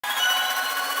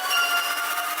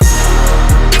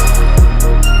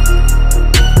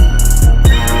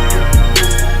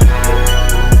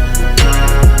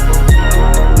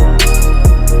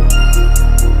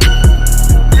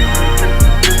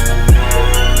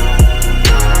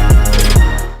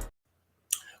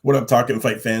What up, Talking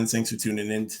Fight fans? Thanks for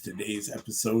tuning in to today's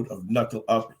episode of Knuckle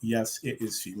Up. Yes, it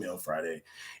is Female Friday.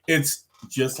 It's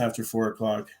just after 4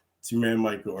 o'clock. It's your man,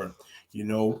 Mike Gore. You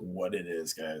know what it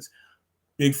is, guys.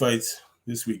 Big fights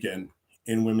this weekend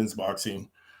in women's boxing.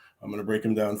 I'm going to break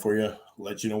them down for you,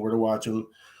 let you know where to watch them,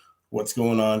 what's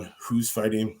going on, who's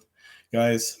fighting.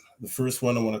 Guys, the first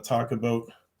one I want to talk about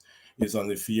is on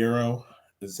the Fierro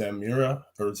Zamirpa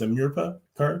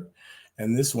card.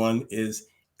 And this one is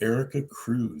Erica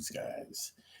Cruz,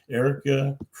 guys.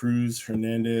 Erica Cruz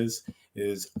Hernandez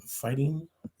is fighting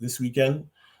this weekend.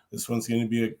 This one's going to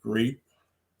be a great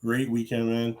weekend,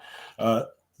 man.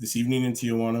 This evening in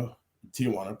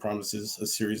Tijuana promises a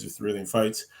series of thrilling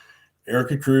fights.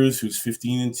 Erica Cruz, who's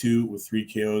 15-2 with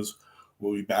 3 KOs,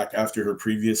 will be back after her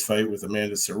previous fight with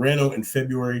Amanda Serrano in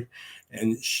February,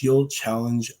 and she'll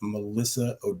challenge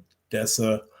Melissa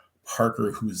Odessa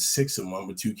Parker, who's 6-1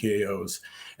 with 2 KOs,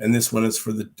 and this one is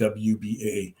for the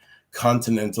WBA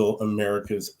Continental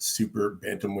America's Super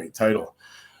Bantamweight title.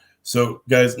 So,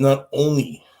 guys, not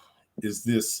only is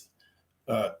this,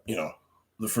 the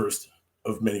first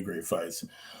of many great fights,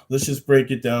 let's just break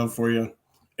it down for you.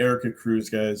 Erica Cruz,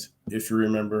 guys, if you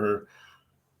remember her,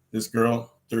 this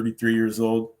girl, 33 years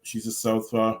old, she's a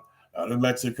southpaw out of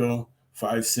Mexico,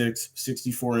 5'6",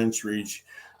 64-inch reach.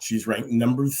 She's ranked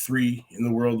number 3 in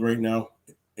the world right now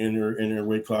in her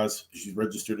weight class. She's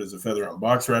registered as a feather on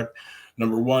BoxRec.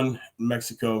 Number 1 in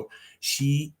Mexico.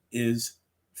 She is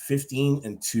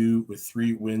 15-2 with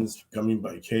 3 wins coming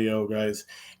by KO, guys.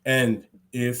 And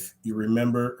if you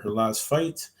remember her last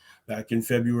fight back in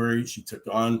February, she took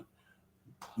on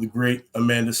the great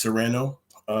Amanda Serrano.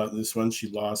 This one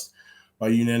she lost by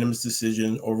unanimous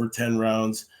decision over 10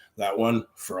 rounds. That one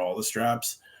for all the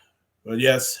straps. But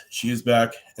yes, she is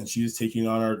back, and she is taking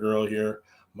on our girl here,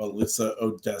 Melissa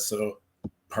Odessa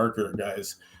Parker,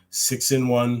 guys.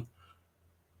 6-1,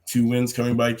 2 wins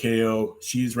coming by KO.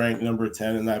 She's ranked number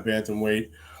 10 in that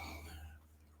bantamweight.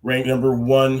 Ranked number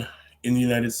 1 in the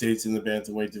United States in the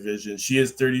bantamweight division. She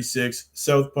is 36,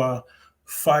 southpaw,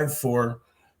 5'4".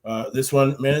 This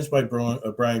one managed by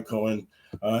Brian Cohen.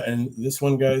 And this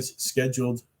one, guys,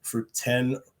 scheduled for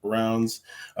 10 rounds.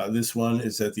 This one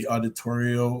is at the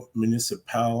Auditorio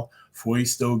Municipal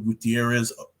Fuesto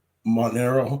Gutierrez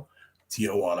Monero,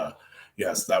 Tijuana.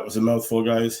 Yes, that was a mouthful,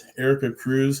 guys. Erica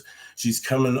Cruz, she's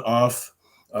coming off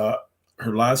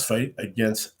her last fight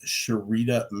against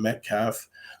Sharita Metcalf.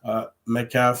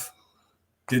 Metcalf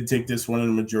did take this one in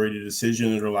a majority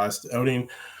decision in her last outing.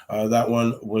 That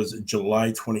one was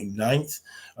July 29th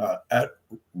at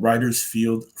Riders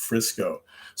Field, Frisco.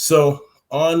 So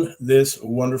on this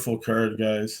wonderful card,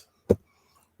 guys,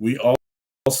 we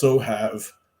also have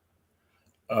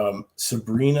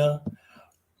Sabrina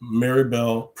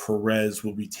Maribel Perez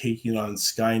will be taking on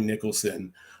Sky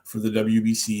Nicholson for the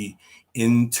WBC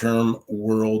Interim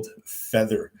World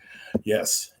Feather.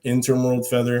 Yes, Interim World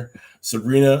Feather.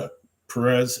 Sabrina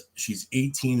Perez, she's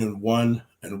 18-1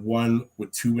 and 1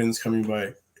 with 2 wins coming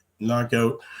by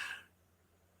knockout.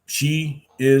 She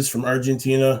is from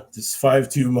Argentina, this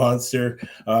 5'2" monster.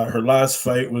 Her last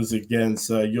fight was against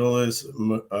Yolis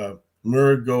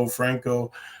Murigo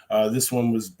Franco. This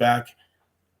one was back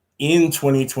in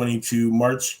 2022,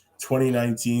 March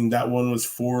 2019. That one was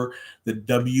for the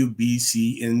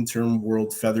WBC Interim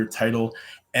World Feather title,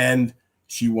 and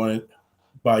she won it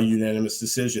by unanimous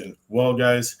decision. Well,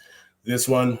 guys, this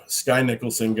one, Sky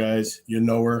Nicholson, guys, you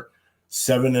know her,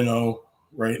 7-0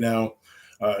 right now.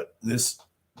 This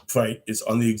fight is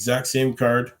on the exact same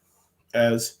card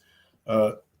as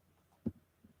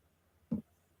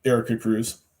Erica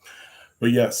Cruz.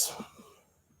 But yes,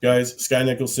 guys, Sky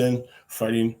Nicholson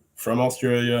fighting from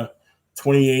Australia,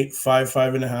 28,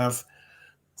 5'5.5".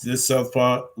 This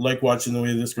southpaw, like watching the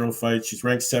way this girl fights. She's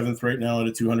ranked 7th right now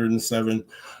at 207.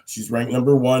 She's ranked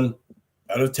number 1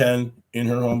 out of 10 in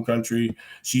her home country.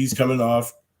 She's coming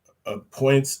off a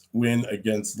points win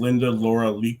against Linda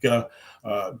Laura Lika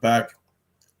back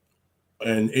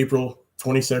in April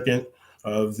 22nd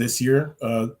of this year.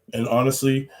 And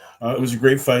honestly, it was a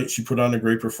great fight. She put on a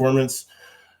great performance.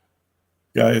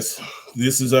 Guys,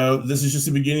 this is just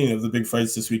the beginning of the big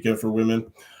fights this weekend for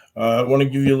women. I want to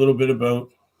give you a little bit about,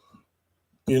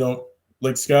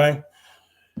 like Sky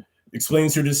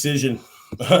explains her decision.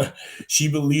 She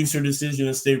believes her decision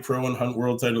to stay pro and hunt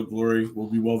world title glory will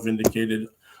be well vindicated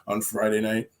on Friday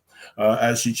night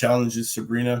as she challenges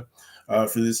Sabrina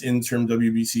for this interim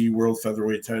WBC World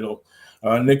Featherweight title.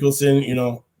 Nicholson,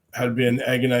 had been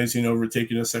agonizing over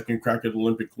taking a second crack at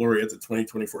Olympic glory at the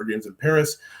 2024 Games in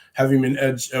Paris, having been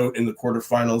edged out in the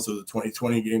quarterfinals of the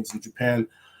 2020 Games in Japan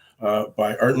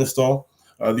by Artnestal.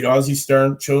 The Aussie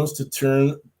star chose to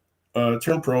turn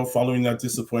turned pro following that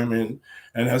disappointment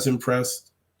and has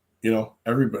impressed,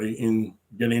 everybody in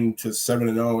getting to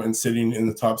 7-0 and sitting in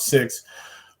the top 6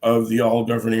 of the all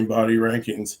governing body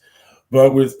rankings.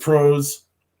 But with pros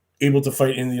able to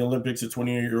fight in the Olympics, a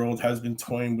 28-year-old has been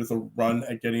toying with a run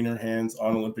at getting her hands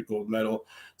on Olympic gold medal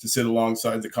to sit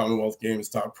alongside the Commonwealth Games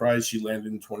top prize she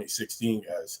landed in 2016,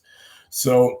 guys.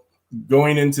 So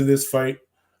going into this fight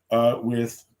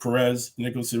with Perez,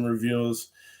 Nicholson reveals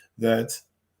that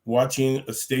watching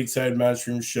a stateside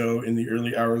matchroom show in the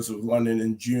early hours of London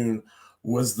in June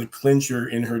was the clincher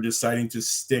in her deciding to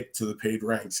stick to the paid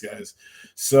ranks, guys.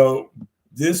 So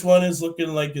this one is looking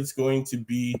like it's going to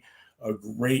be a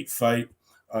great fight.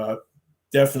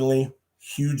 Definitely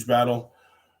huge battle.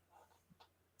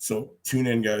 So tune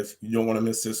in, guys. You don't want to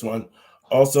miss this one.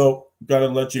 Also, got to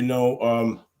let you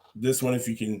know this one, if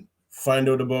you can find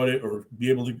out about it or be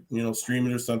able to, stream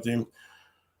it or something,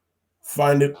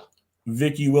 find it.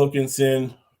 Vicky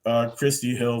Wilkinson,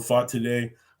 Christy Hill fought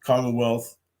today,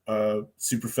 Commonwealth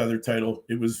super feather title.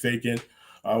 It was vacant.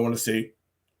 I want to say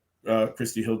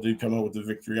Christy Hill did come out with the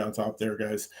victory on top there,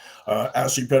 guys.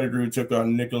 Ashley Pettigrew took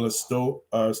on Nicholas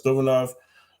Stovanov.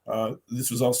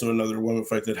 This was also another woman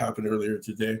fight that happened earlier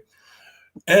today.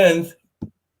 And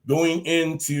going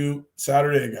into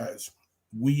Saturday, guys,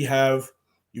 we have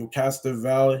Yokasta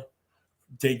Valle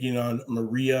taking on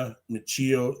Maria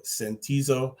Michio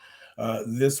Santizo.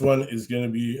 This one is going to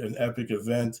be an epic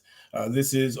event.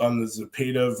 This is on the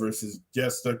Zepeda versus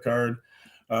Gesta card.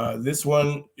 This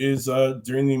one is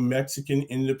during the Mexican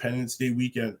Independence Day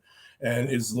weekend and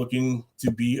is looking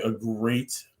to be a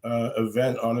great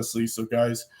event, honestly. So,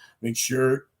 guys, make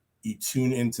sure you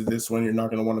tune into this one. You're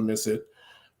not going to want to miss it.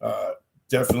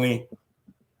 Definitely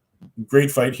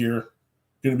great fight here.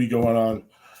 Going to be going on.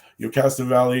 Yokasta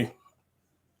Valle,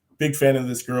 big fan of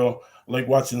this girl. I like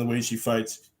watching the way she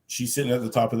fights. She's sitting at the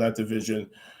top of that division.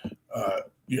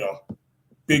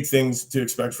 Big things to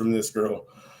expect from this girl.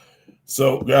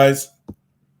 So, guys,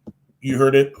 you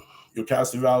heard it.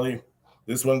 Yokasta Valle.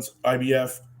 This one's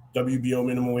IBF, WBO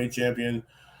minimum weight champion.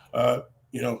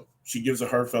 She gives a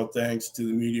heartfelt thanks to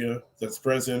the media that's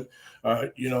present.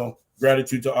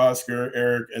 Gratitude to Oscar,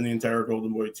 Eric, and the entire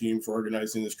Golden Boy team for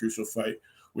organizing this crucial fight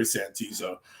with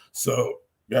Santizo. So,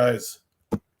 guys,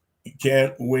 you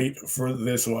can't wait for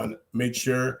this one. Make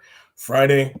sure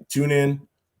Friday, tune in.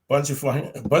 Bunch of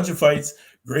fights,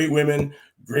 great women,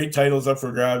 great titles up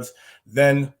for grabs.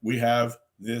 Then we have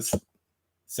this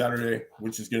Saturday,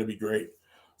 which is going to be great.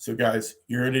 So, guys,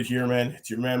 you heard it here, man. It's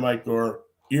your man, Mike Gore.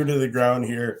 Ear to the ground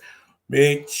here.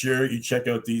 Make sure you check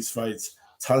out these fights.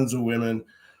 Tons of women.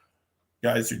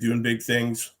 Guys are doing big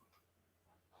things.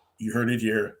 You heard it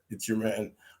here. It's your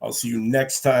man. I'll see you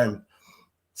next time.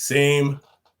 Same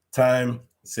time,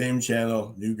 same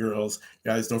channel, new girls.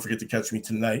 Guys, don't forget to catch me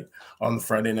tonight on the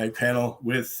Friday night panel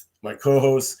with my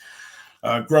co-hosts,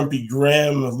 Grumpy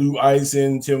Graham, Lou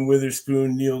Eisen, Tim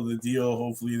Witherspoon, Neil the Deal.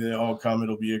 Hopefully they all come.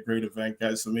 It'll be a great event,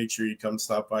 guys. So make sure you come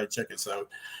stop by, check us out.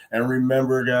 And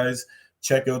remember, guys,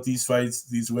 check out these fights.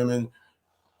 These women,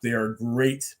 they are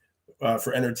great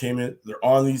for entertainment. They're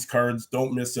on these cards.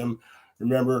 Don't miss them.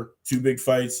 Remember, 2 big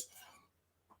fights.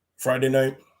 Friday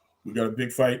night, we got a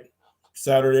big fight.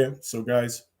 Saturday. So,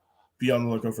 guys, be on the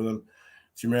lookout for them.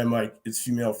 It's your man, Mike. It's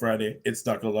Female Friday. It's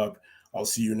Knuckle Up. I'll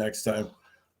see you next time.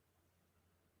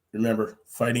 Remember,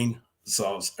 fighting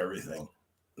solves everything.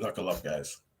 Knuckle up,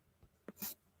 guys.